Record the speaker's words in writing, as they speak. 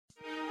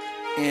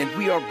And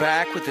we are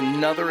back with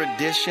another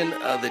edition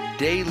of the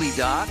Daily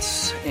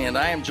Dots. And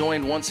I am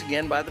joined once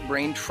again by the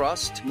Brain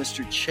Trust,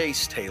 Mr.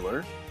 Chase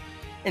Taylor.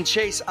 And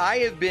Chase, I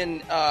have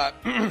been,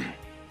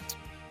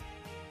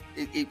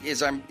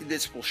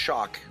 this will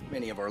shock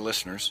many of our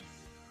listeners,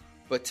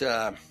 but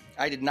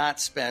I did not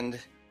spend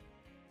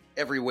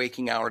every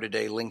waking hour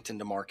today linked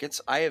into markets.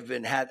 I've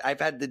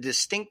had the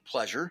distinct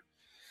pleasure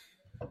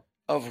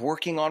of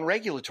working on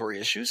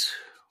regulatory issues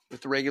with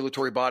the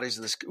regulatory bodies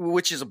of this,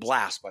 which is a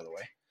blast, by the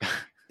way.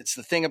 It's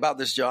the thing about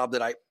this job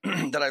that I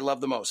that I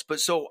love the most.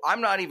 But so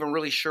I'm not even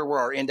really sure where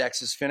our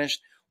index is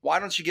finished. Why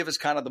don't you give us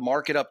kind of the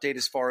market update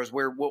as far as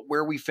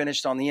where we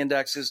finished on the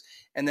indexes,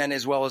 and then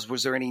as well as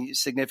was there any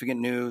significant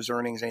news,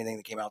 earnings, anything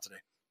that came out today?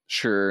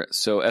 Sure.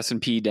 So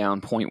S&P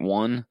down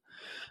 0.1,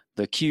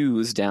 the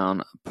Q's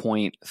down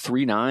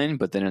 0.39,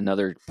 but then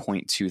another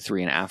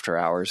 0.23 in after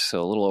hours,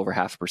 so a little over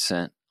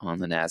 0.5% on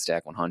the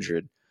NASDAQ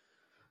 100.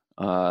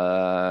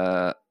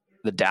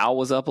 The Dow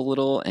was up a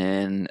little,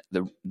 and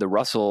the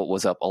Russell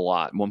was up a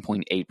lot,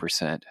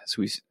 1.8%.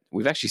 So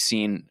we've actually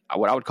seen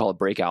what I would call a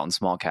breakout in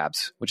small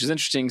caps, which is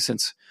interesting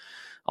since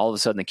all of a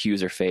sudden the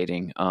Qs are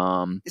fading.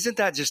 Isn't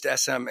that just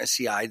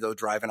SMSCI though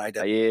driving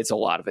IW? It's a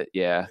lot of it,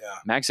 yeah.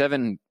 Mag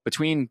 7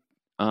 between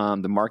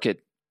the market,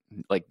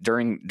 like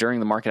during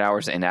the market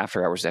hours and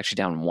after hours, is actually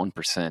down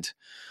 1%.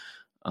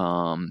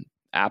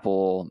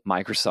 Apple,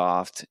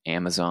 Microsoft,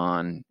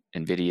 Amazon,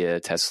 NVIDIA,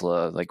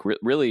 Tesla, like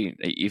really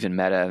even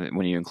Meta,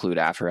 when you include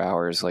after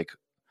hours, like,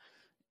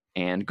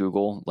 and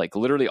Google, like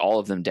literally all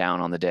of them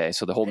down on the day.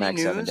 So the whole Mag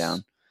 7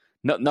 down.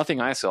 No, nothing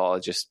I saw.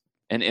 Just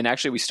and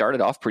actually we started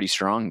off pretty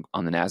strong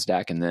on the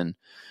NASDAQ and then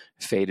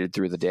faded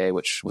through the day,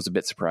 which was a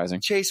bit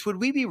surprising. Chase,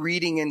 would we be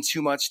reading in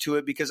too much to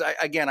it? Because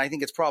I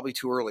think it's probably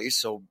too early.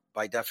 So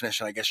by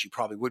definition, I guess you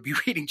probably would be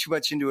reading too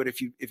much into it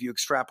if you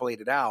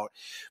extrapolate it out.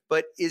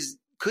 But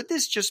could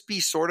this just be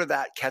sort of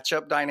that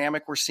catch-up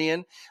dynamic we're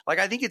seeing? Like,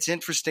 I think it's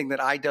interesting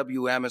that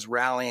IWM is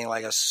rallying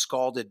like a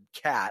scalded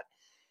cat,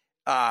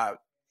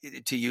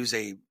 to use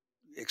a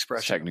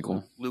expression.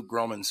 Technical. Luke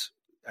Groman's.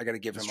 I got to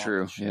give him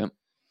homage. True. Yeah.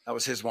 That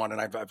was his one,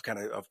 and I've kind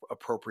of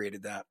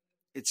appropriated that.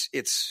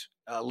 It's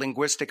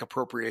linguistic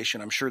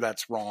appropriation. I'm sure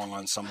that's wrong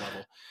on some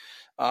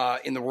level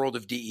in the world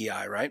of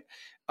DEI, right?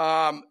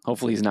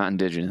 Hopefully he's not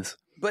indigenous.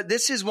 But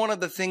this is one of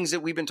the things that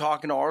we've been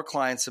talking to our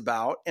clients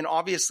about. And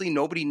obviously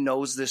nobody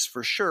knows this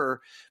for sure,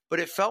 but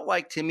it felt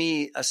like to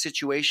me a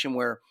situation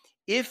where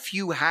if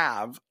you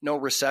have no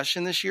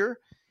recession this year,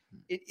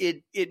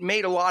 it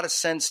made a lot of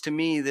sense to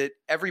me that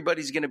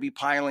everybody's going to be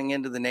piling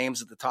into the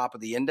names at the top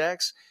of the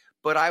index.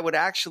 But I would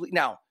actually,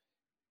 now,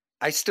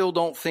 I still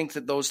don't think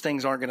that those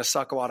things aren't going to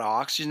suck a lot of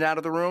oxygen out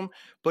of the room.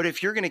 But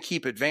if you're going to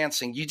keep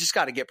advancing, you just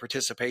got to get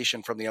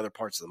participation from the other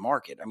parts of the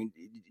market. I mean,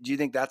 do you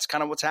think that's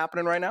kind of what's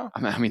happening right now?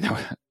 I mean,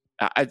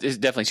 it's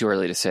definitely too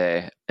early to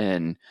say.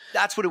 And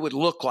that's what it would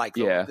look like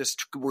though, if this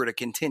were to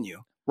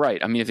continue.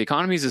 Right. I mean, if the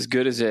economy is as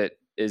good as it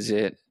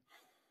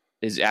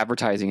is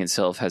advertising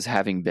itself as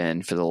having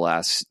been for the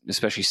last,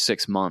 especially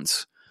 6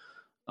 months,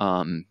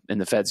 and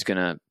the Fed's going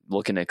to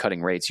look into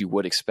cutting rates, you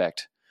would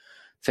expect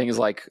things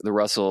like the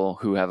Russell,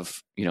 who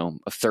have,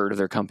 a third of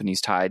their companies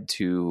tied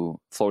to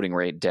floating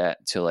rate debt,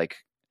 to like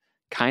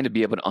kind of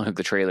be able to unhook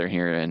the trailer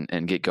here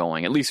and get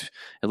going, at least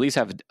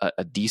have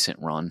a decent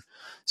run.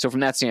 So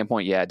from that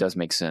standpoint, yeah, it does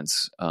make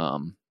sense.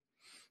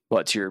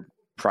 But to your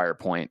prior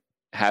point,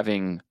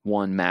 having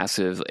one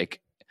massive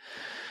like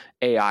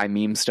AI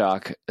meme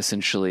stock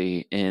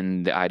essentially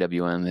in the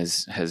IWM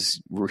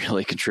has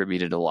really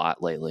contributed a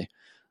lot lately.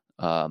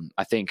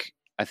 I think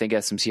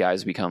SMCI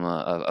has become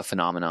a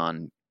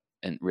phenomenon,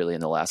 and really in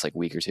the last like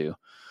week or two,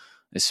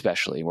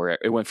 especially, where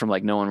it went from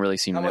like no one really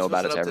seemed to know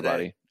about it to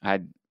everybody. Today?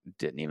 I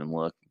didn't even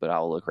look, but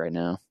I'll look right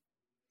now.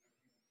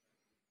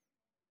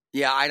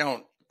 Yeah, I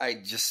don't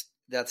really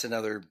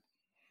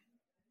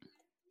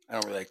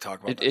like to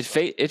talk about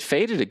it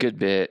faded a good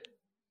bit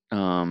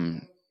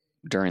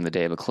during the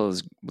day, but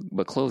closed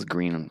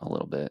green a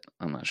little bit.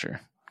 I'm not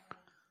sure.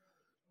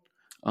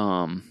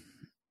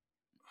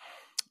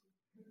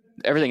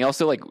 Everything else,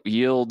 though, like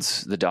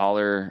yields, the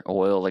dollar,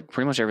 oil, like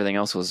pretty much everything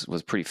else was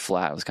pretty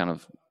flat. It was kind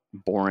of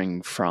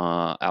boring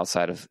from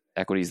outside of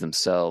equities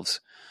themselves.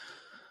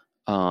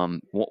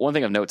 One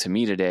thing of note to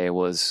me today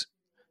was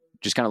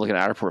just kind of looking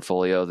at our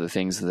portfolio. The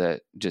things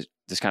that just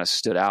kind of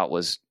stood out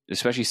was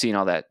especially seeing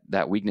all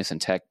that weakness in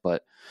tech,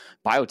 but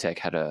biotech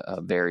had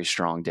a very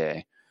strong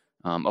day,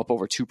 up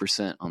over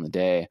 2% on the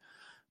day,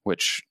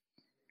 which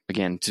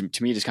again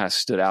to me just kind of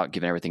stood out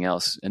given everything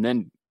else. And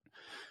then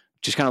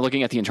just kind of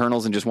looking at the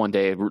internals in just one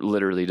day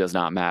literally does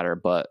not matter,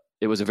 but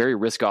it was a very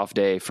risk-off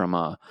day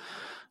from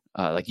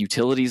like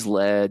utilities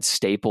led,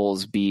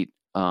 staples beat,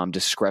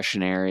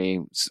 discretionary,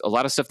 a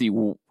lot of stuff that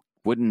you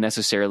wouldn't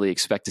necessarily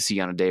expect to see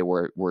on a day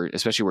where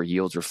especially where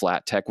yields were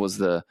flat. Tech was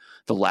the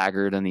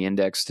laggard in the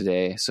index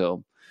today,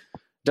 so it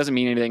doesn't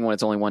mean anything when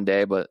it's only one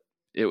day, but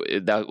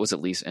that was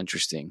at least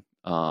interesting.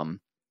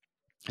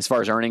 As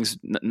far as earnings,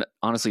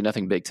 honestly,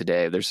 nothing big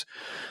today. There's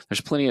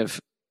plenty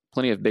of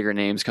bigger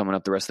names coming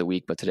up the rest of the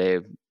week, but today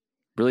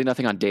really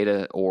nothing on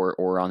data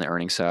or on the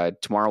earnings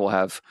side. Tomorrow we'll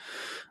have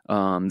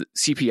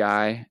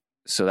CPI,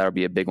 so that'll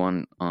be a big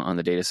one on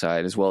the data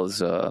side, as well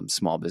as a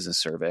small business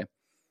survey.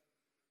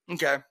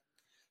 Okay.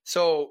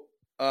 So,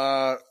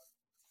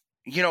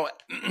 you know,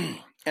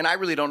 and I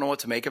really don't know what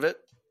to make of it.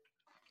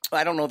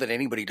 I don't know that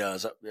anybody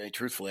does.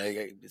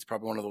 Truthfully, it's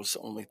probably one of those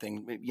only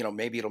things, you know,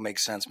 maybe it'll make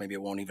sense. Maybe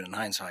it won't even in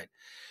hindsight.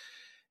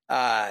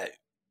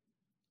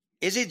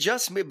 Is it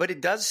just me? But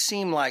it does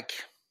seem like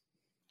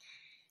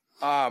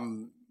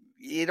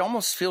it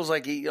almost feels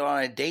like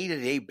on a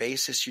day-to-day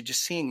basis, you're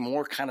just seeing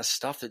more kind of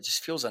stuff that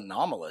just feels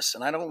anomalous.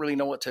 And I don't really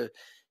know what to,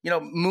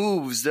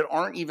 moves that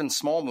aren't even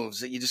small moves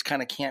that you just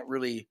kind of can't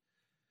really,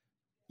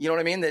 you know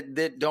what I mean?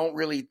 That don't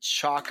really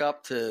chalk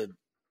up to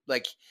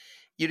like,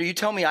 you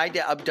tell me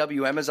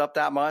WM is up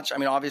that much. I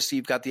mean, obviously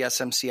you've got the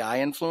SMCI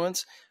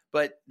influence,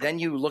 but then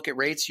you look at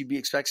rates, you'd be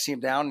expect to see them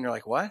down, and you're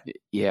like, what?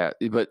 Yeah,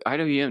 but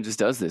IWM just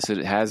does this.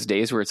 It has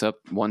days where it's up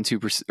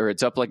 1-2%, or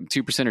it's up like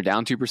 2% or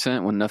down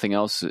 2% when nothing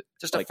else.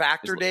 Just like, a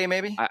factor day,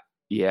 maybe.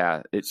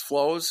 It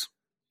flows.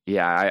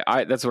 Yeah,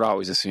 I that's what I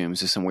always assume is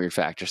just some weird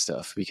factor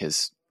stuff,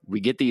 because we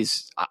get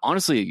these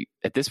honestly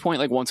at this point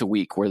like once a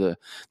week where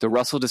the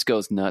Russell just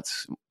goes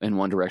nuts in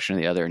one direction or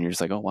the other, and you're just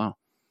like, oh wow,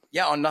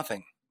 yeah, on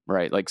nothing.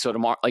 Right. Like, so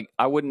tomorrow, like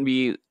I wouldn't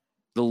be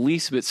the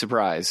least bit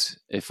surprised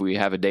if we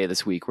have a day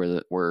this week where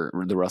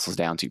the Russell's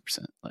down 2%.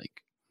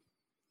 Like,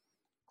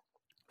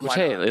 which,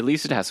 hey, at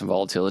least it has some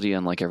volatility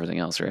unlike everything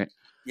else, right?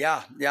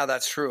 Yeah,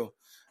 that's true.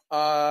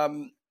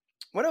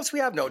 What else we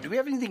have? No, do we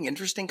have anything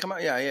interesting come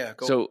out? Yeah.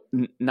 Go. So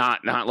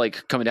not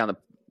like coming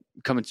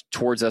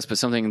towards us, but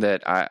something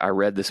that I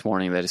read this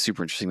morning that is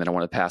super interesting that I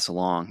want to pass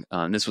along.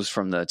 And this was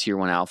from the Tier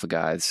 1 Alpha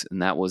guys,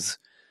 and that was,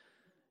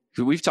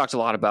 we've talked a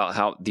lot about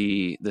how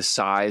the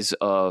size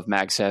of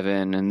Mag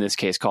 7, in this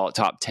case, call it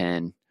top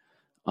 10.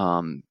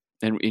 And,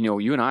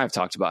 you and I have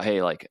talked about,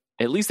 hey, like,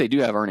 at least they do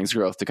have earnings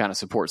growth to kind of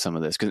support some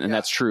of this. And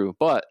that's true.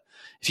 But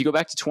if you go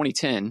back to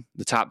 2010,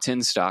 the top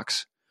 10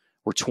 stocks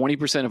were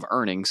 20% of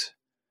earnings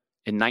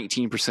and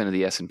 19% of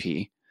the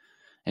S&P.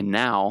 And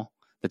now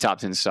the top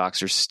 10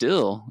 stocks are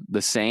still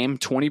the same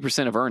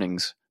 20% of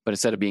earnings, but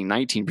instead of being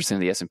 19% of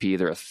the S&P,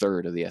 they're a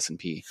third of the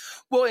S&P.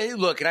 Well,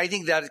 look, and I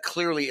think that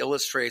clearly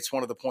illustrates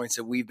one of the points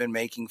that we've been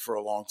making for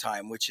a long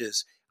time, which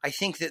is I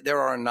think that there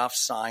are enough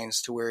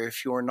signs to where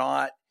if you're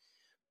not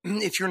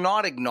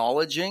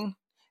acknowledging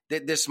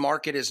that this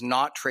market is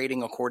not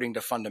trading according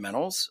to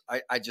fundamentals,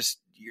 I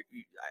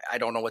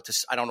don't know what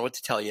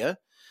to tell you.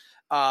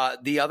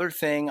 The other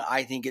thing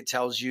I think it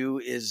tells you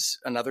is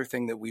another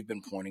thing that we've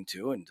been pointing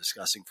to and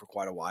discussing for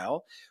quite a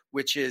while,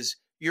 which is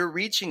you're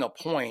reaching a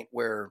point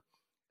where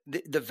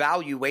the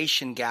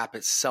valuation gap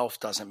itself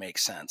doesn't make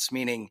sense.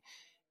 Meaning,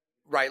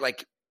 right?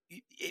 Like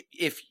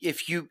if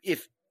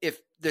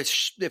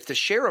the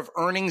share of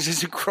earnings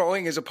isn't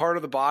growing as a part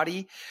of the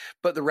body,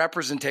 but the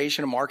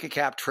representation of market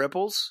cap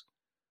triples,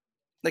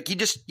 like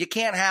you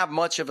can't have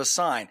much of a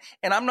sign.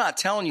 And I'm not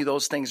telling you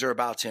those things are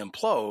about to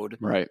implode.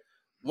 Right.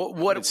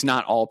 What it's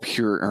not all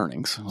pure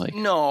earnings. Like,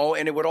 no,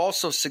 and it would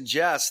also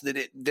suggest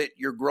that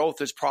your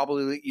growth is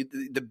probably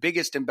the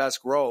biggest and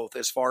best growth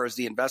as far as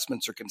the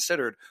investments are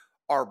considered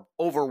are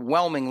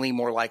overwhelmingly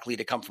more likely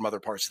to come from other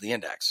parts of the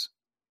index.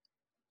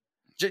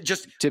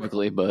 Just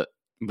typically, but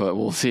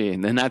we'll see.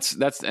 And then that's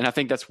and I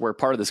think that's where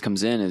part of this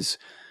comes in is.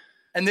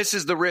 And this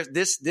is the risk.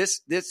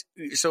 This.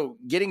 So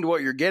getting to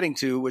what you're getting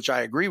to, which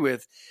I agree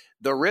with,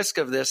 the risk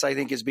of this I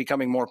think is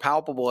becoming more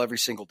palpable every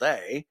single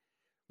day.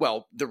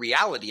 Well, the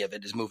reality of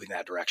it is moving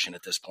that direction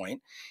at this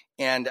point.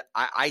 And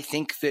I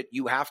think that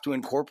you have to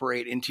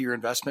incorporate into your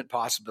investment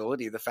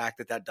possibility the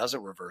fact that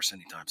doesn't reverse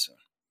anytime soon.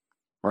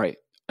 Right.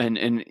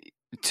 And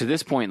to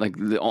this point, like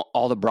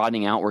all the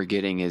broadening out we're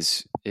getting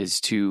is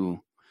to,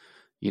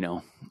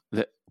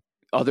 the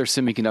other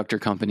semiconductor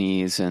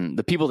companies and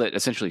the people that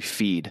essentially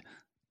feed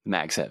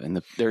Mag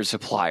 7, their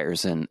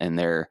suppliers and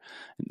they're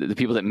the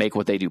people that make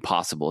what they do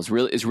possible is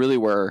really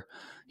where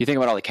you think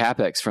about all the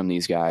CapEx from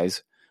these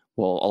guys.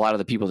 Well, a lot of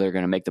the people that are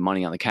going to make the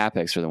money on the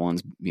CapEx are the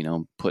ones,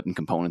 putting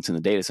components in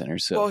the data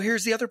centers. So, well,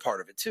 here's the other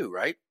part of it too,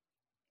 right?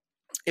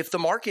 If the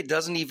market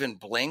doesn't even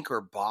blink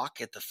or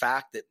balk at the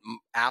fact that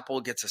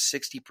Apple gets a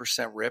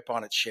 60% rip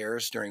on its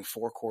shares during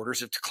 4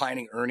 quarters of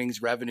declining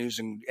earnings, revenues,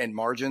 and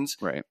margins,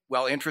 right,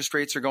 while interest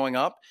rates are going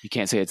up, you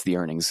can't say it's the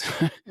earnings.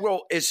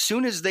 Well, as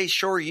soon as they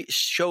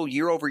show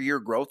year-over-year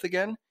growth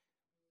again,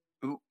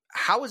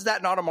 how is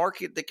that not a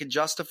market that could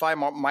justify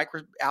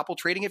Apple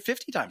trading at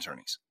 50 times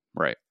earnings?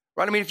 Right.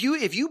 Right. I mean,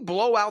 if you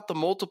blow out the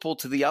multiple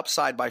to the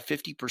upside by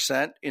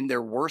 50% in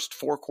their worst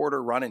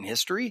 4-quarter run in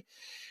history,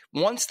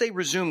 once they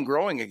resume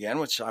growing again,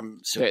 which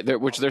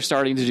they're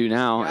starting to do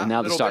now, and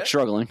now the stock's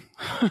struggling.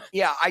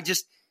 Yeah,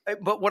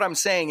 but what I'm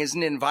saying is,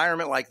 in an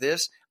environment like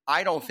this,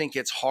 I don't think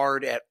it's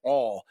hard at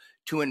all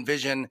to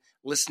envision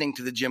listening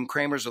to the Jim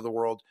Cramers of the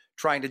world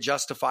trying to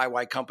justify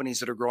why companies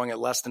that are growing at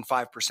less than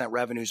 5%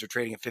 revenues are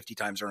trading at 50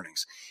 times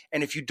earnings.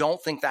 And if you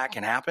don't think that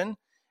can happen,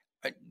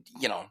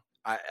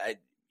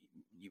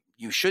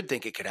 you should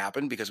think it could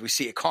happen because we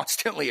see it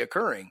constantly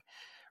occurring,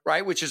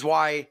 right? Which is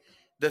why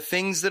the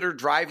things that are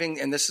driving,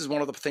 and this is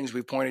one of the things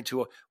we pointed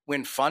to,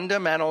 when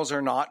fundamentals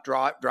are not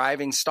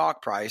driving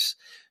stock price,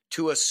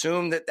 to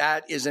assume that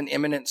that is an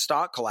imminent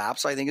stock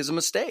collapse, I think is a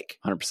mistake.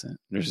 100%.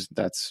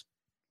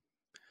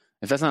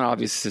 If that's not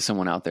obvious to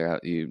someone out there,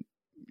 you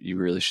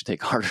really should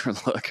take a harder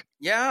look.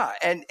 Yeah.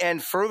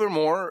 And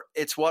furthermore,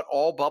 it's what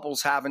all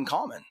bubbles have in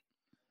common,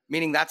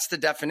 meaning that's the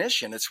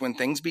definition. It's when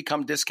things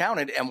become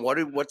discounted. And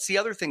what's the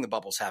other thing the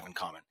bubbles have in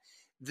common?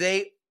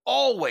 They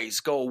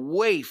always go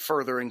way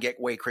further and get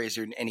way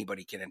crazier than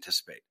anybody can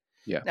anticipate.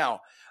 Yeah.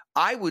 Now,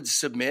 I would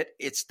submit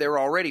they're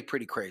already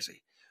pretty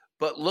crazy.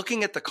 But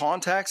looking at the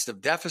context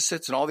of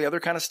deficits and all the other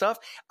kind of stuff,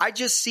 I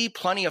just see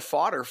plenty of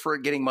fodder for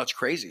it getting much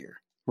crazier.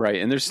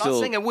 Right. And there's not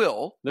saying it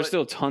will. There's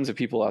still tons of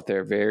people out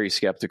there very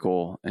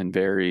skeptical and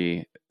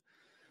very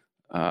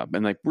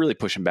and like really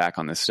pushing back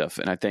on this stuff.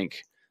 And I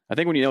think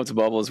when you know it's a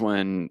bubble is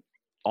when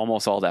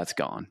almost all that's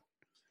gone.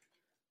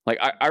 Like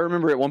I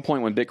remember at one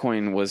point when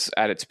Bitcoin was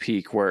at its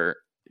peak where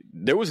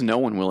there was no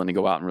one willing to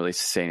go out and really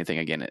say anything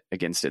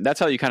against it.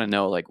 That's how you kind of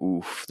know, like,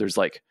 oof, there's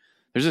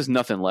just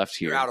nothing left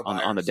here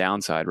on the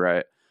downside,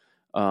 right?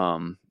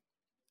 And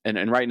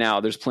right now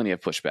there's plenty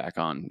of pushback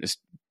on this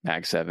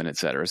Mag 7, et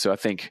cetera. So I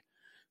think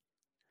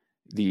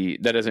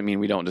that doesn't mean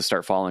we don't just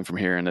start falling from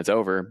here and it's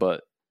over,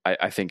 but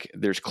I think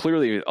there's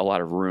clearly a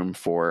lot of room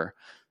for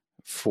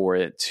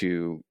it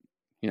to,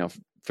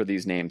 for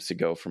these names to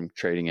go from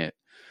trading at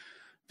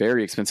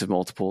very expensive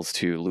multiples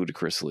to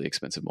ludicrously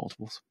expensive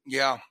multiples.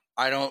 Yeah.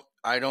 I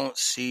don't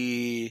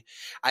see,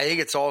 I think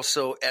it's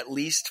also, at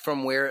least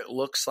from where it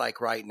looks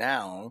like right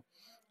now,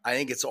 I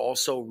think it's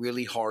also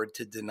really hard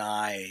to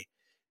deny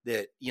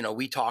that,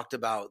 we talked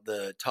about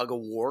the tug of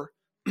war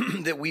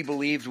that we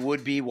believed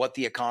would be what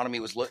the economy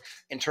was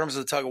in terms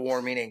of the tug of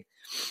war, meaning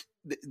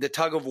the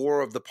tug of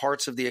war of the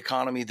parts of the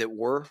economy that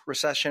were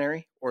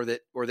recessionary or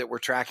that were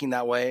tracking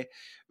that way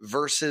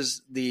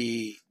versus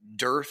the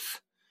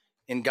dearth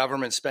in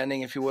government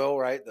spending, if you will,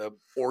 right? The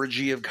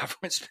orgy of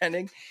government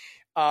spending.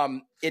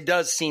 It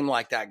does seem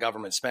like that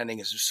government spending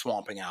is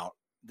swamping out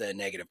the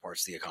negative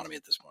parts of the economy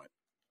at this point.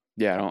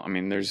 Yeah,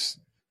 there's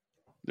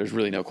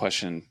really no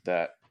question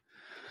that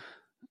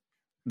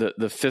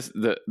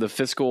the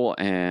fiscal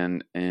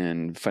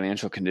and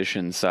financial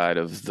condition side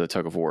of the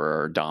tug of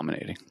war are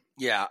dominating.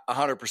 Yeah,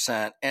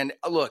 100%. And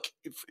look,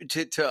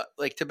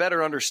 to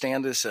better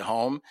understand this at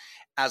home,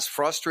 as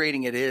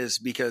frustrating it is,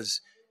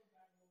 because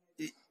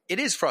it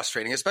is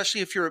frustrating,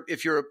 especially if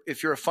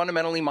you're a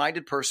fundamentally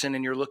minded person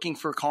and you're looking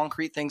for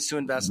concrete things to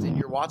invest in.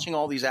 You're watching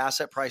all these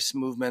asset price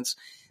movements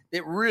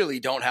that really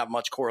don't have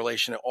much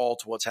correlation at all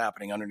to what's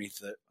happening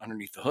underneath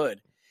the hood.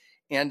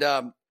 And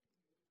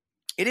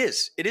it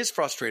is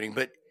frustrating,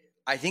 but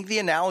I think the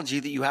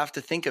analogy that you have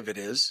to think of it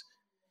is,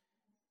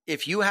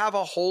 if you have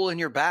a hole in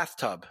your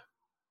bathtub,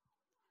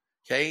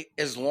 okay,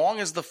 as long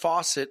as the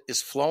faucet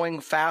is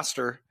flowing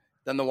faster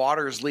than the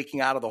water is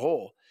leaking out of the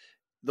hole,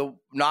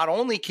 not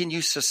only can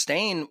you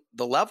sustain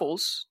the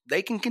levels,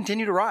 they can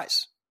continue to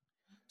rise.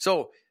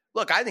 So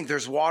look, I think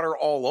there's water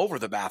all over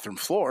the bathroom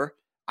floor.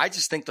 I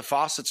just think the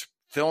faucet's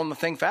filling the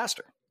thing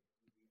faster.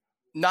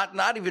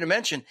 Not even to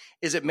mention,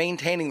 is it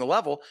maintaining the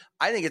level?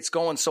 I think it's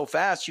going so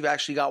fast, you've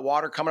actually got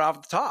water coming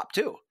off the top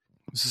too.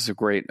 This is a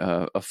great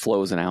a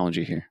flows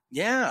analogy here.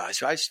 Yeah,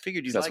 so I just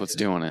figured that's what's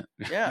doing it.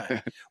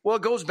 Yeah. Well,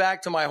 it goes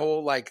back to my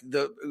whole,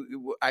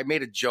 I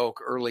made a joke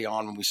early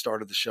on when we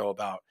started the show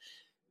about,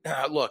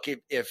 look,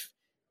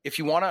 if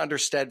you want to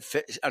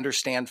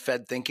understand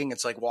Fed thinking,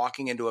 it's like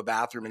walking into a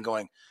bathroom and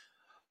going,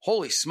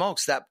 holy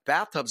smokes, that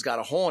bathtub's got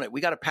a hole in it.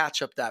 We got to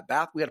patch up that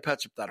we got to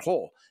patch up that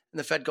hole. And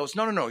the Fed goes,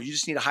 no, you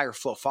just need a higher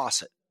flow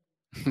faucet.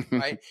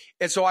 Right.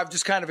 And so I've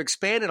just kind of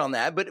expanded on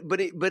that,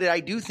 but I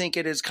do think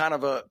it is kind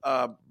of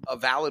a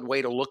valid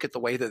way to look at the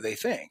way that they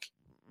think,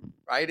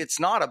 right? It's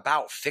not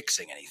about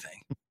fixing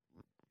anything,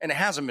 and it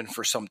hasn't been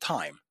for some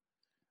time,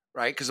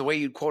 right? Because the way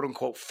you quote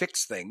unquote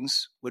fix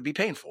things would be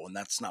painful, and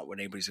that's not what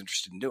anybody's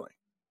interested in doing.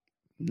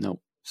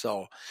 Nope.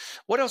 So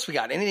what else we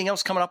got? Anything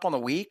else coming up on the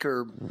week?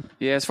 Or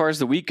yeah, as far as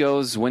the week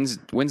goes,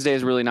 Wednesday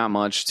is really not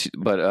much,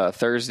 but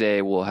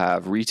Thursday we'll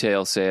have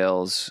retail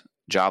sales,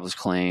 jobless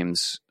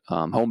claims,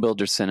 home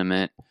builder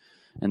sentiment,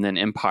 and then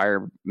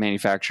Empire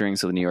manufacturing,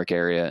 so the New York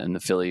area, and the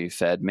Philly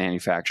Fed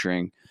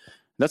manufacturing.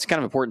 That's kind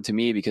of important to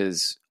me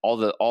because all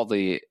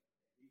the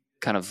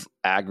kind of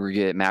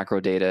aggregate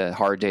macro data,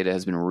 hard data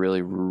has been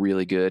really,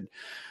 really good.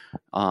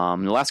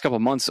 In the last couple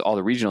of months, all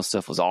the regional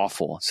stuff was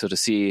awful. So to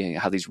see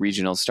how these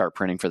regionals start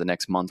printing for the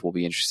next month will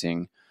be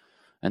interesting.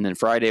 And then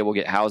Friday, we'll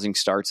get housing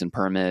starts and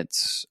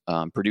permits,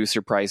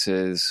 producer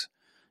prices,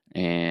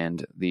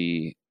 and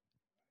the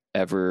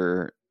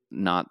ever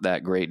not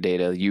that great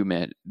data,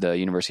 UMIT, the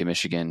University of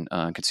Michigan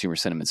Consumer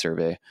Sentiment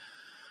Survey.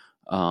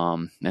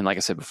 And like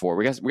I said before,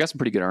 we got some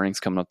pretty good earnings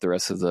coming up the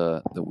rest of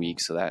the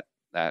week. So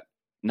that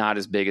not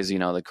as big as,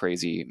 the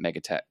crazy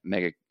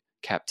mega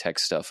cap tech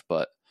stuff,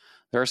 but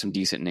there are some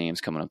decent names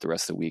coming up the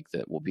rest of the week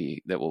that will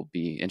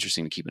be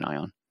interesting to keep an eye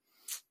on.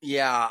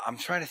 Yeah, I'm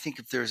trying to think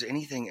if there's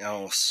anything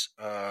else.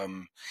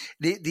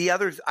 The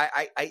other,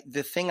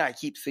 the thing I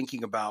keep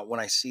thinking about when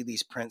I see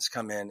these prints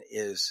come in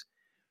is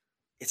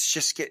it's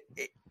just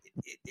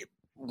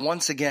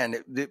once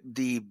again,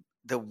 the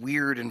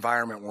weird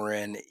environment we're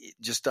in, it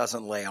just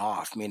doesn't lay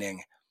off.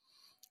 Meaning,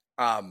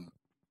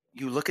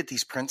 you look at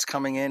these prints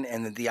coming in,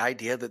 and the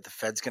idea that the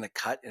Fed's going to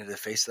cut into the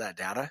face of that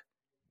data,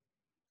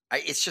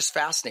 it's just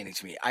fascinating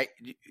to me.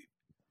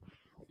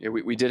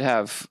 We did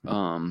have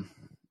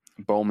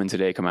Bowman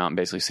today come out and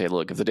basically say,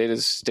 look, if the data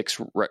sticks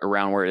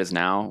around where it is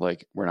now,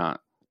 like we're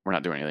not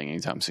doing anything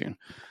anytime soon.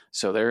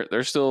 So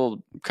they're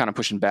still kind of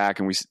pushing back,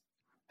 and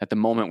at the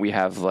moment we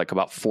have like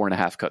about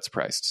 4.5 cuts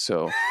priced.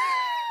 So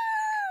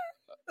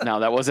now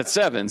that was at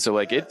 7, so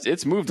like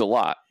it's moved a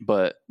lot,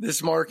 but the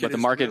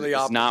market really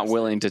is not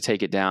willing to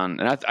take it down.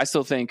 And I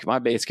still think my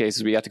base case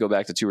is we have to go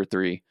back to 2 or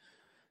 3,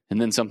 and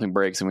then something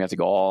breaks, and we have to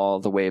go all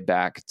the way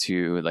back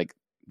to like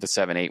the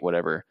 7, 8,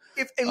 whatever.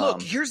 And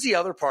look, here's the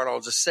other part I'll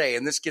just say,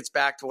 and this gets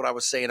back to what I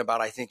was saying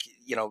about, I think,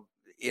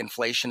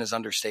 inflation is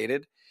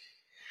understated.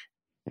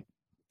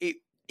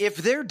 If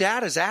their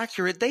data is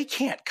accurate, they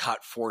can't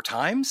cut 4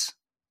 times.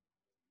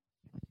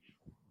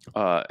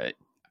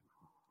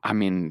 I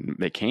mean,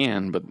 they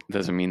can, but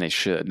doesn't mean they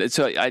should.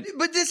 So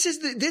but this is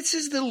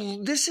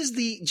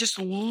the just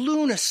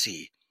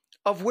lunacy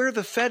of where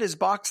the Fed has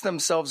boxed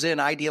themselves in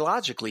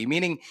ideologically.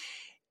 Meaning,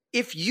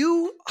 if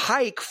you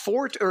hike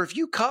 4 or if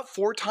you cut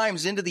 4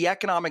 times into the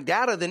economic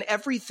data, then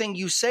everything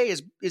you say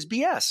is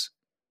BS.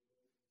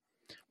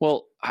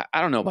 Well,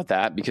 I don't know about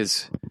that,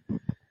 because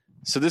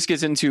so this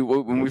gets into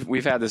when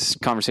we've had this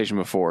conversation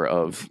before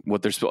of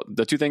what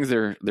the 2 things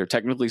they're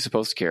technically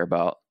supposed to care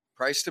about: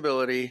 price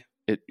stability,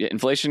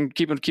 inflation,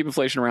 keep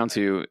inflation around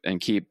 2, and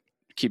keep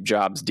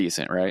jobs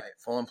decent, right?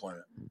 Full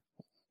employment.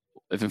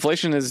 If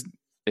inflation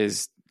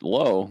is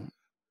low,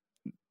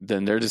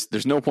 then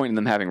there's no point in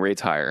them having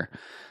rates higher.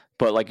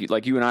 But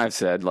like you and I have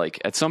said,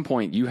 like at some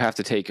point you have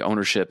to take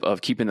ownership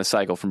of keeping the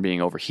cycle from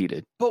being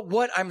overheated. But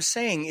what I'm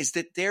saying is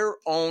that their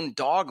own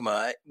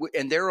dogma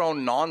and their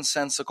own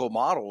nonsensical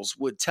models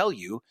would tell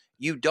you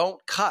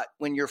don't cut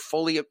when you're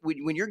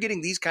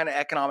getting these kind of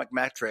economic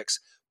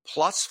metrics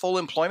plus full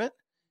employment,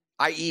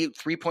 i.e.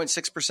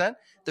 3.6%.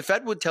 The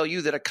Fed would tell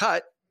you that a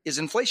cut is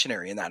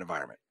inflationary in that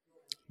environment.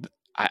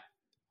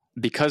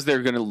 Because they're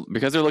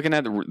looking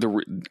at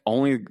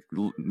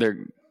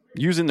they're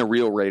using the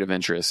real rate of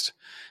interest.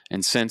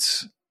 And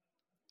since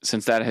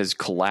that has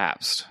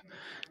collapsed,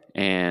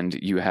 and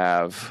you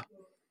have,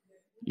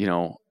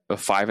 a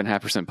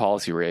 5.5%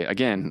 policy rate,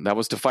 again, that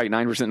was to fight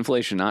 9%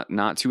 inflation, not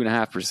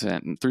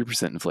 2.5% and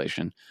 3%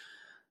 inflation.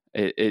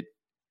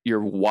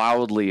 You're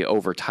wildly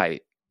over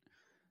tight.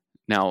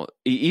 Now,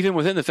 even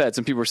within the Fed,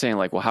 some people are saying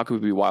like, well, how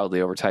could we be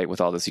wildly over tight with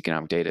all this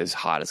economic data as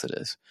hot as it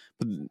is?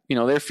 But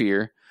their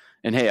fear,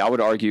 and hey, I would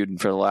argue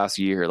for the last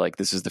year, like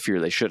this is the fear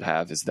they should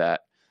have, is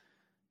that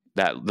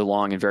the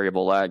long and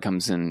variable lag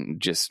comes in,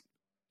 just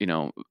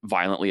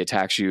violently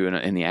attacks you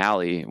in the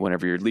alley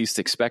whenever you least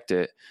expect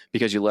it,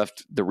 because you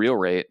left the real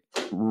rate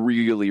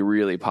really,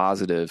 really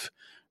positive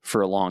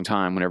for a long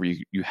time whenever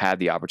you had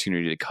the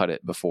opportunity to cut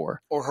it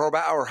before. Or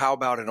how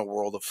about in a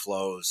world of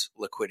flows,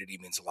 liquidity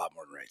means a lot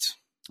more than rates?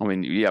 I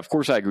mean, yeah, of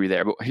course I agree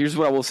there. But here's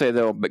what I will say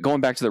though, but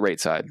going back to the rate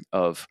side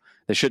of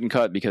they shouldn't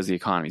cut because the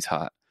economy's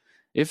hot.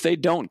 If they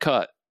don't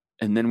cut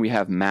and then we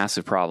have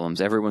massive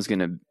problems, everyone's going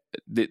to,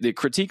 the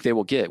critique they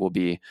will get will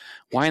be,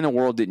 why in the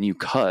world didn't you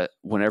cut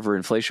whenever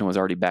inflation was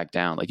already back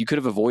down? Like you could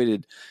have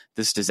avoided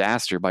this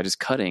disaster by just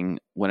cutting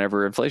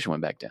whenever inflation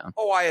went back down.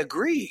 Oh, I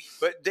agree.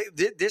 But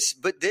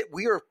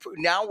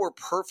we're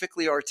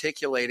perfectly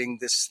articulating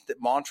the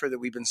mantra that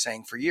we've been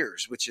saying for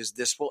years, which is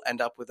this will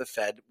end up with a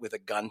Fed with a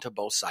gun to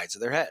both sides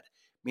of their head,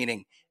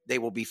 meaning they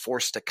will be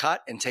forced to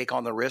cut and take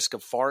on the risk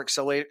of far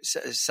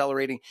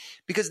accelerating.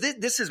 Because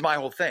this is my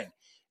whole thing.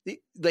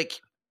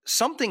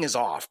 Something is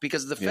off,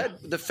 because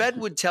the Fed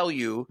would tell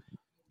you,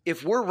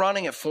 if we're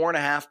running at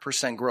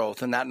 4.5%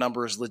 growth and that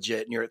number is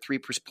legit and you're at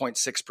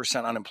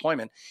 3.6%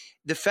 unemployment,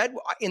 the Fed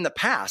in the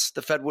past,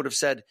 the Fed would have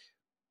said,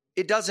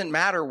 it doesn't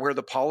matter where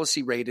the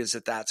policy rate is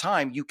at that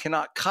time. You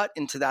cannot cut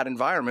into that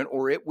environment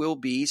or it will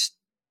be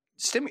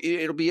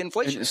it'll be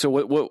inflation. And so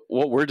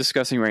what we're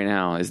discussing right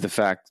now is the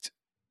fact,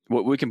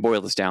 what we can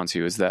boil this down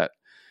to is that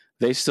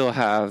they still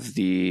have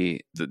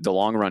the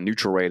long run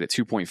neutral rate at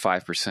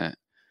 2.5%.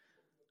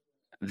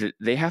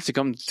 They have to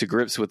come to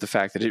grips with the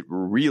fact that it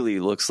really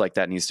looks like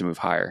that needs to move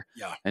higher.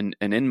 Yeah. And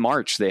in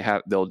March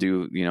they'll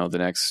do, the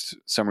next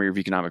summary of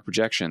economic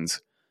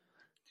projections.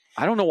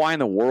 I don't know why in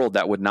the world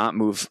that would not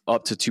move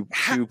up to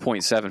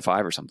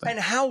 2.75 or something. And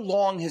how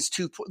long has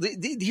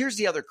here's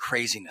the other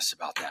craziness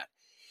about that.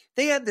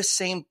 They had the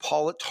same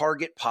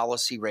target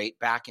policy rate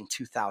back in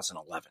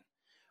 2011.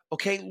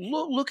 Okay,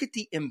 look at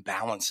the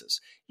imbalances.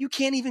 You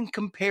can't even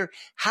compare.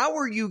 How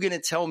are you going to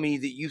tell me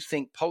that you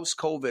think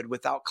post-COVID,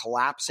 without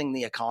collapsing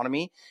the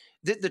economy,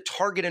 that the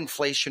target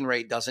inflation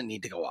rate doesn't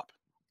need to go up?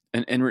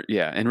 And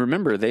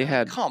remember they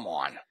had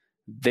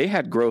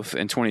growth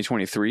in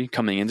 2023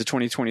 coming into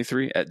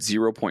 2023 at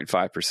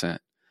 0.5%.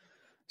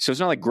 So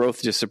it's not like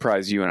growth just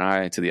surprised you and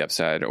I to the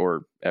upside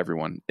or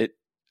everyone.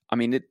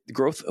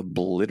 Growth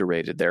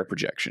obliterated their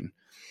projection.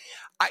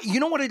 You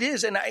know what it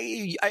is, and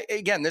I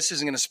again, this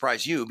isn't going to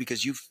surprise you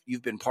because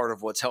you've been part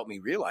of what's helped me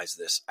realize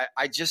this.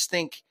 I just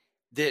think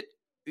that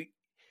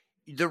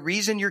the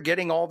reason you're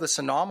getting all this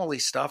anomaly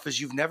stuff is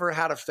you've never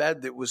had a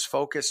Fed that was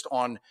focused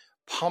on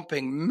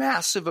pumping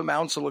massive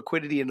amounts of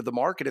liquidity into the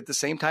market at the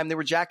same time they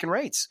were jacking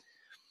rates.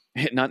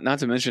 Not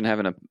to mention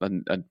having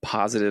a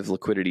positive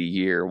liquidity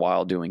year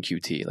while doing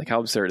QT. Like, how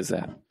absurd is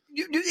that?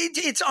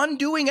 It's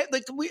undoing it.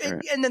 Like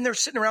Right. And then they're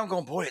sitting around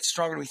going, boy, it's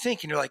stronger than we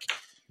think. And you're like,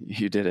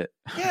 You did it.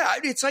 yeah,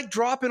 it's like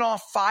dropping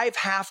off 5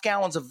 half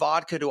gallons of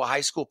vodka to a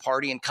high school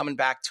party and coming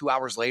back 2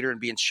 hours later and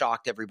being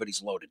shocked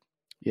everybody's loaded.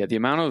 Yeah, the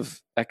amount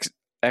of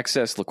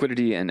excess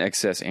liquidity and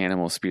excess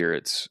animal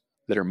spirits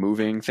that are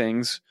moving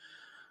things,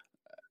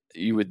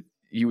 you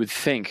would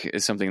think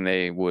is something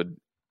they would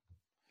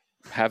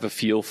have a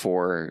feel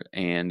for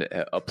and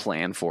a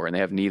plan for, and they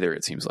have neither,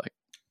 it seems like.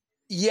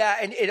 Yeah,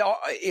 and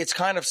it's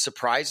kind of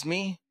surprised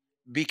me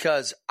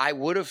because I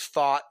would have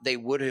thought they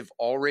would have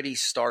already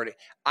started.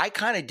 I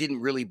kind of didn't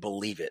really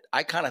believe it.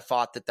 I kind of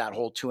thought that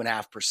whole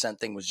 2.5%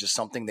 thing was just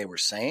something they were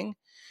saying.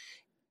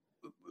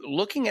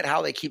 Looking at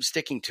how they keep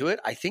sticking to it,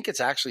 I think it's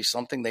actually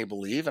something they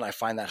believe, and I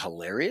find that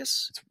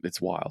hilarious.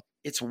 It's wild.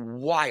 It's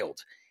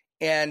wild.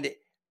 And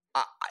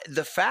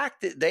the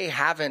fact that they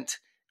haven't,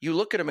 you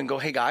look at them and go,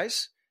 hey,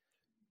 guys,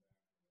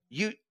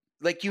 you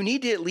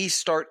need to at least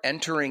start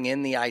entering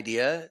in the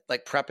idea,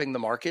 like prepping the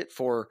market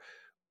for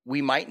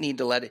we might need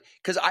to let it,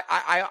 because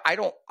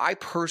I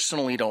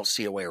personally don't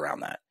see a way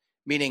around that.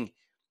 Meaning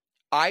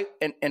I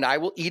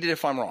will eat it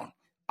if I'm wrong.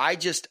 I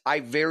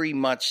very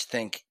much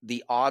think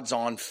the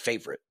odds-on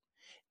favorite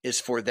is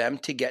for them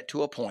to get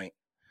to a point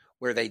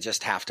where they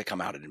just have to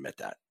come out and admit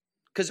that.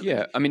 Because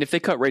yeah, I mean, if they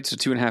cut rates to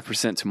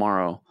 2.5%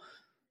 tomorrow,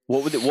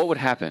 what would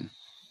happen?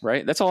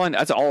 Right. That's all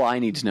I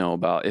need to know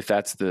about if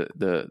that's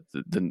the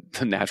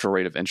natural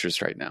rate of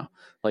interest right now.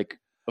 Like,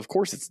 of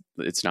course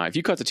it's not. If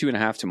you cut to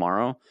 2.5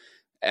 tomorrow,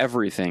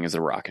 everything is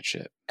a rocket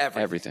ship.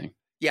 Everything.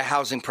 Yeah,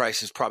 housing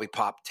prices probably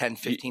pop 10,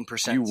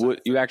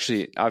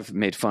 15%. I've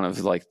made fun of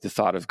like the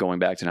thought of going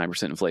back to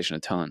 9% inflation a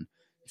ton.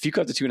 If you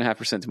cut to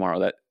 2.5% tomorrow,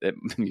 that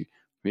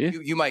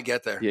you might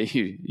get there. Yeah,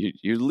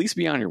 you at least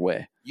be on your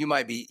way. You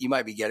might be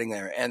getting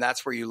there, and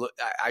that's where you look.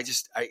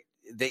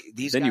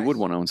 These then guys, you would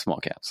want to own small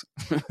caps.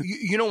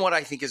 you know what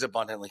I think is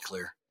abundantly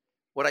clear?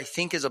 What I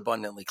think is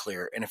abundantly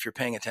clear, and if you're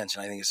paying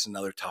attention, I think it's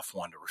another tough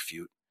one to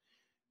refute.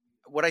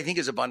 What I think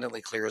is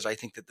abundantly clear is I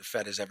think that the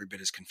Fed is every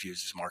bit as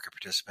confused as market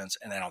participants,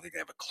 and I don't think they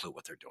have a clue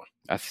what they're doing.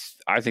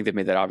 I think they've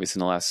made that obvious in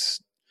the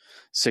last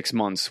 6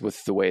 months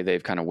with the way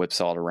they've kind of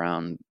whipsawed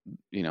around,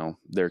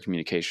 their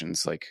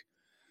communications. Like,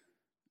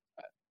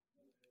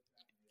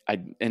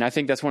 I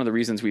think that's one of the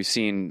reasons we've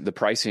seen the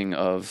pricing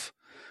of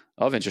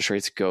interest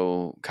rates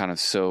go kind of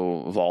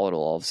so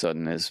volatile all of a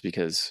sudden, is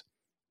because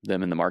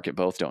them and the market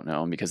both don't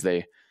know, and because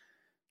they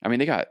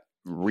got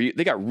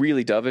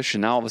really dovish,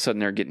 and now all of a sudden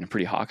they're getting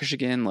pretty hawkish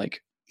again.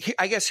 Like,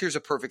 I guess here's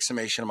a perfect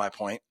summation of my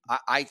point.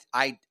 I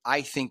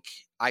think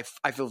I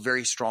feel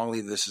very strongly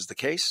this is the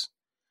case.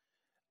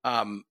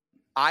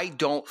 I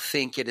don't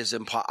think it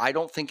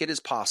is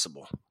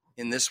possible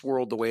in this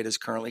world the way it is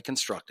currently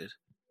constructed.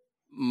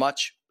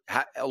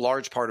 A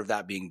large part of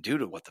that being due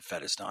to what the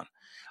Fed has done.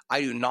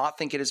 I do not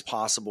think it is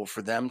possible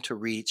for them to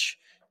reach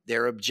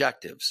their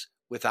objectives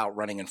without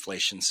running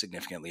inflation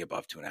significantly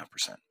above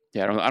 2.5%.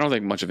 Yeah, I don't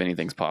think much of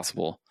anything's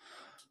possible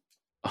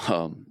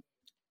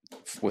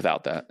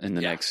without that in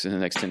the next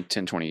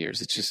 10, 20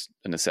 years. It's just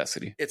a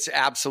necessity. It's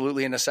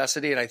absolutely a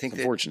necessity. And I think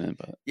it's unfortunate,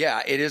 but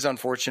yeah, it is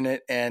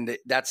unfortunate. And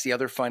that's the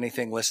other funny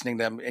thing, listening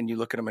to them, and you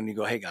look at them and you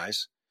go, hey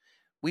guys,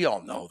 we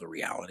all know the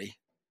reality.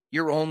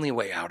 Your only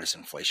way out is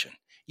inflation.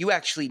 You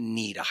actually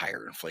need a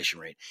higher inflation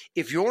rate.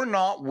 If you're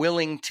not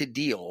willing to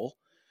deal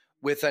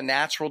with a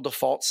natural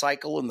default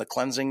cycle and the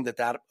cleansing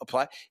that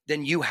apply,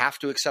 then you have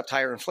to accept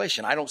higher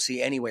inflation. I don't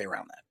see any way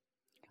around that.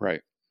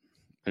 Right.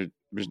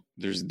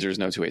 There's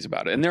no two ways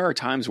about it. And there are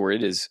times where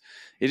it is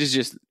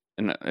just,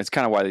 and it's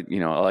kind of why,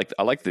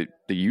 I like the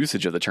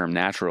usage of the term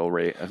natural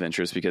rate of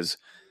interest, because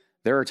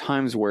there are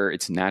times where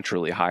it's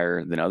naturally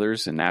higher than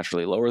others and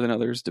naturally lower than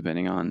others,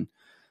 depending on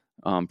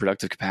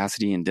productive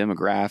capacity and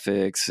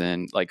demographics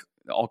and like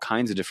all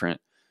kinds of different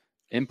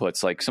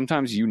inputs. Like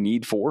sometimes you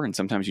need 4 and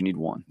sometimes you need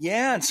 1.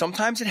 Yeah. And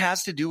sometimes it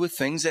has to do with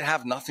things that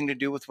have nothing to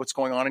do with what's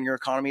going on in your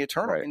economy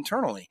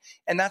internally.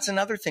 And that's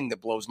another thing that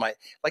blows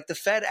like the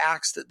Fed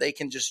acts that they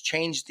can just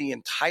change the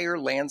entire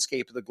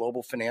landscape of the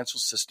global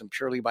financial system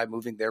purely by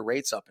moving their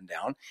rates up and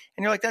down.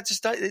 And you're like,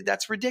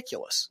 that's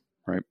ridiculous.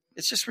 Right.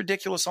 It's just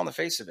ridiculous on the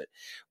face of it,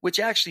 which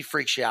actually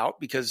freaks you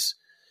out because,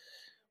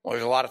 well,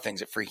 there's a lot of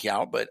things that freak you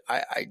out, but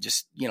I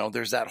just,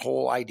 there's that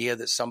whole idea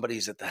that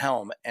somebody's at the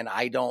helm. And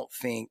I don't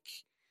think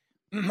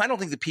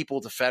the people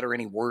at the Fed are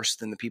any worse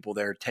than the people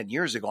there 10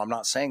 years ago. I'm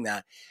not saying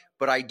that,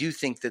 but I do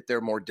think that they're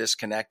more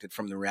disconnected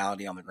from the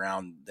reality on the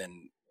ground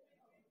than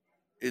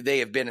they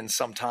have been in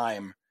some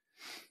time.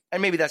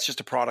 And maybe that's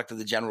just a product of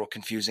the general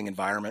confusing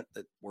environment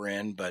that we're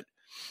in. But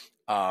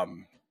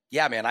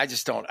yeah, man, I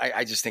just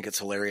think it's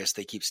hilarious.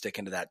 They keep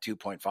sticking to that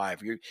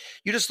 2.5.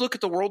 You just look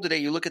at the world today.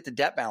 You look at the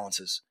debt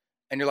balances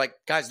And you're like,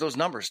 guys, those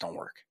numbers don't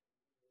work.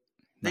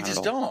 They Not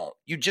just at all. don't.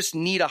 You just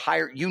need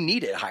higher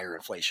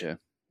inflation. Yeah.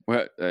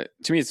 Well,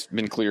 to me, it's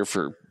been clear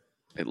for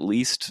at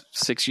least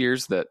 6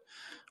 years that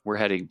we're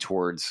heading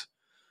towards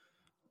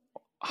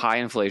high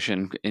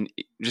inflation, and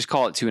just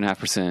call it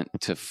 2.5%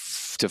 to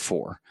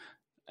 4%,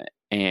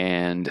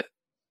 and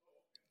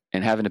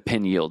having to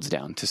pin yields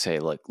down to say,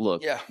 like,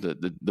 look, Yeah.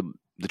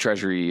 the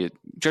treasury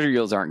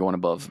yields aren't going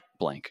above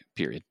blank,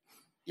 period.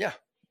 Yeah.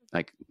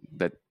 Like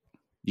that,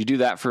 you do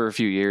that for a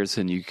few years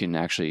and you can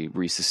actually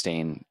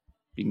resustain.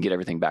 You can get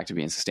everything back to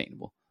being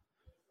sustainable.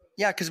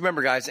 Yeah, because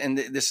remember, guys, and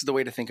this is the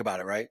way to think about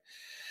it, right?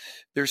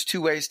 There's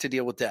two ways to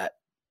deal with debt.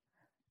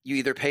 You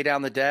either pay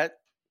down the debt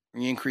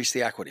or you increase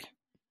the equity,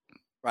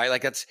 right?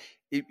 Like that's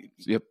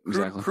Yep,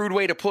 exactly. crude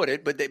way to put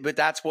it, but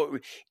that's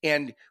what.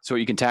 And so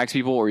you can tax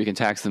people or you can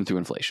tax them through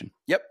inflation.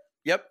 Yep.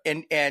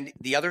 And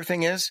the other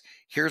thing is,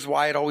 here's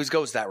why it always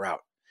goes that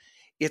route.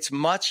 It's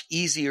much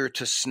easier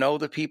to snow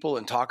the people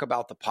and talk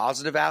about the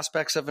positive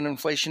aspects of an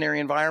inflationary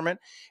environment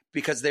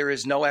because there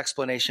is no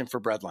explanation for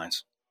bread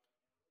lines,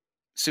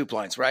 soup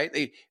lines,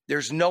 right?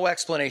 There's no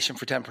explanation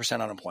for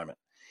 10% unemployment.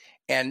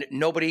 And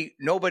nobody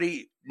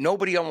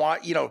on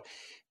what,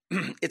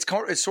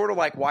 it's sort of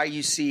like why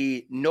you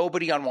see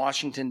nobody on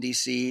Washington,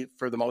 D.C.,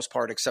 for the most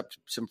part, except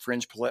some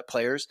fringe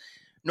players.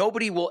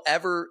 Nobody will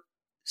ever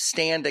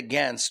stand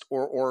against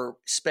or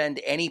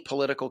spend any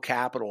political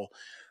capital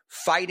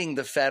fighting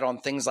the Fed on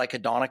things like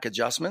hedonic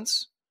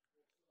adjustments,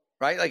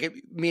 right? Like,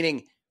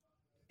 meaning,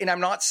 and I'm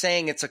not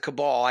saying it's a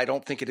cabal. I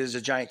don't think it is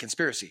a giant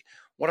conspiracy.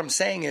 What I'm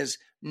saying is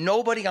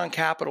nobody on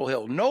Capitol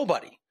Hill,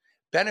 nobody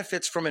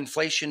benefits from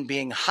inflation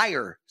being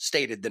higher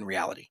stated than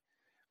reality,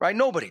 right?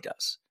 Nobody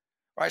does,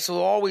 right? So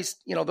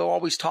they'll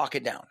always talk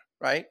it down,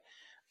 right?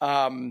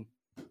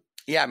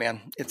 Yeah, man,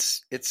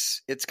 it's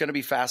going to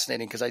be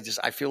fascinating because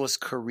I feel us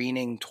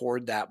careening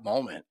toward that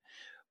moment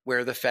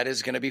where the Fed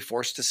is going to be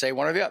forced to say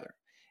one or the other.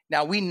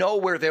 Now, we know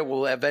where they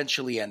will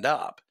eventually end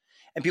up.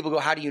 And people go,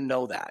 how do you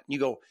know that? You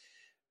go,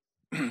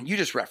 you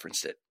just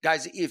referenced it.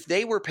 Guys, if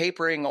they were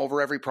papering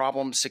over every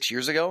problem 6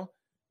 years ago,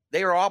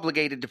 they are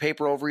obligated to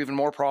paper over even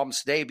more problems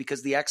today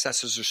because the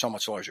excesses are so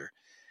much larger,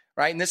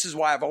 right? And this is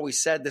why I've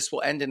always said this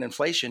will end in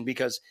inflation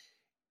because,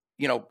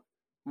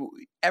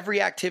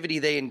 every activity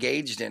they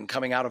engaged in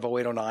coming out of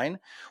 0809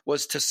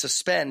 was to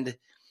suspend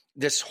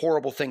this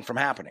horrible thing from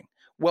happening.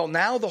 Well,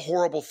 now the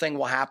horrible thing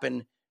will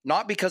happen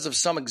not because of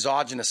some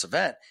exogenous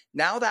event.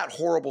 Now that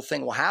horrible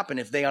thing will happen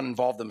if they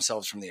uninvolve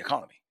themselves from the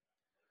economy,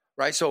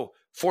 right? So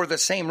for the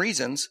same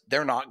reasons,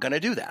 they're not going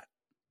to do that,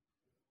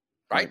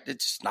 right?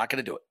 It's not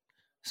going to do it.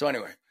 So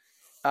anyway,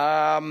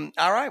 all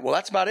right. Well,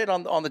 that's about it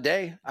on the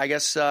day, I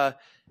guess.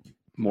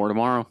 More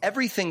tomorrow.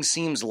 Everything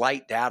seems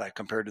light data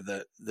compared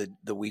to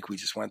the week we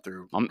just went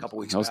through a couple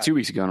weeks ago. That was 2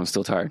 weeks ago and I'm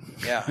still tired.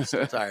 Yeah,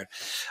 still tired.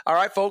 All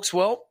right, folks.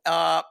 Well,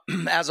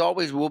 as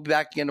always, we'll be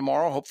back again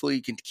tomorrow. Hopefully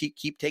you can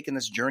keep taking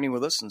this journey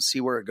with us and see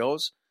where it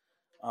goes.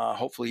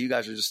 Hopefully you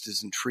guys are just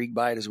as intrigued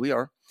by it as we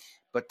are.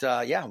 But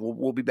yeah,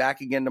 we'll be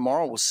back again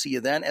tomorrow. We'll see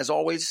you then. As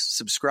always,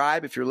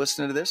 subscribe if you're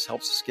listening to this.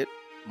 Helps us get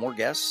more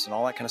guests and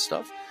all that kind of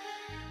stuff.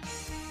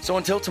 So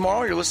until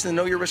tomorrow, you're listening to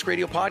Know Your Risk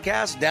Radio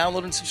podcast.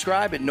 Download and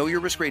subscribe at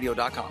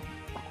knowyourriskradio.com.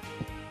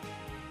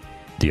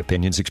 The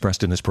opinions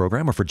expressed in this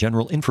program are for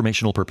general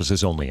informational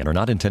purposes only and are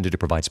not intended to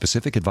provide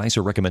specific advice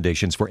or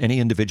recommendations for any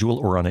individual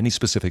or on any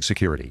specific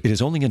security. It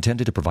is only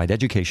intended to provide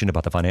education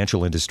about the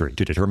financial industry.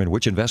 To determine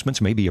which investments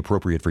may be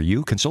appropriate for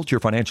you, consult your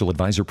financial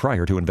advisor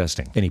prior to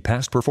investing. Any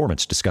past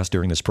performance discussed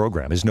during this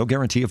program is no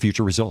guarantee of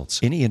future results.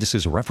 Any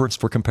indices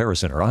referenced for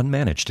comparison are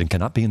unmanaged and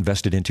cannot be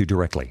invested into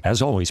directly. As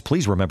always,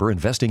 please remember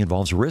investing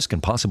involves risk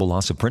and possible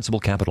loss of principal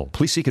capital.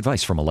 Please seek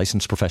advice from a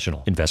licensed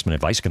professional. Investment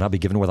advice cannot be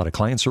given without a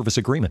client service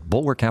agreement.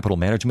 Bulwark Capital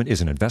Management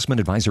is an investment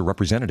advisor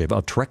representative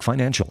of Trek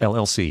Financial,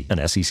 LLC,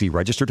 an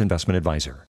SEC-registered investment advisor.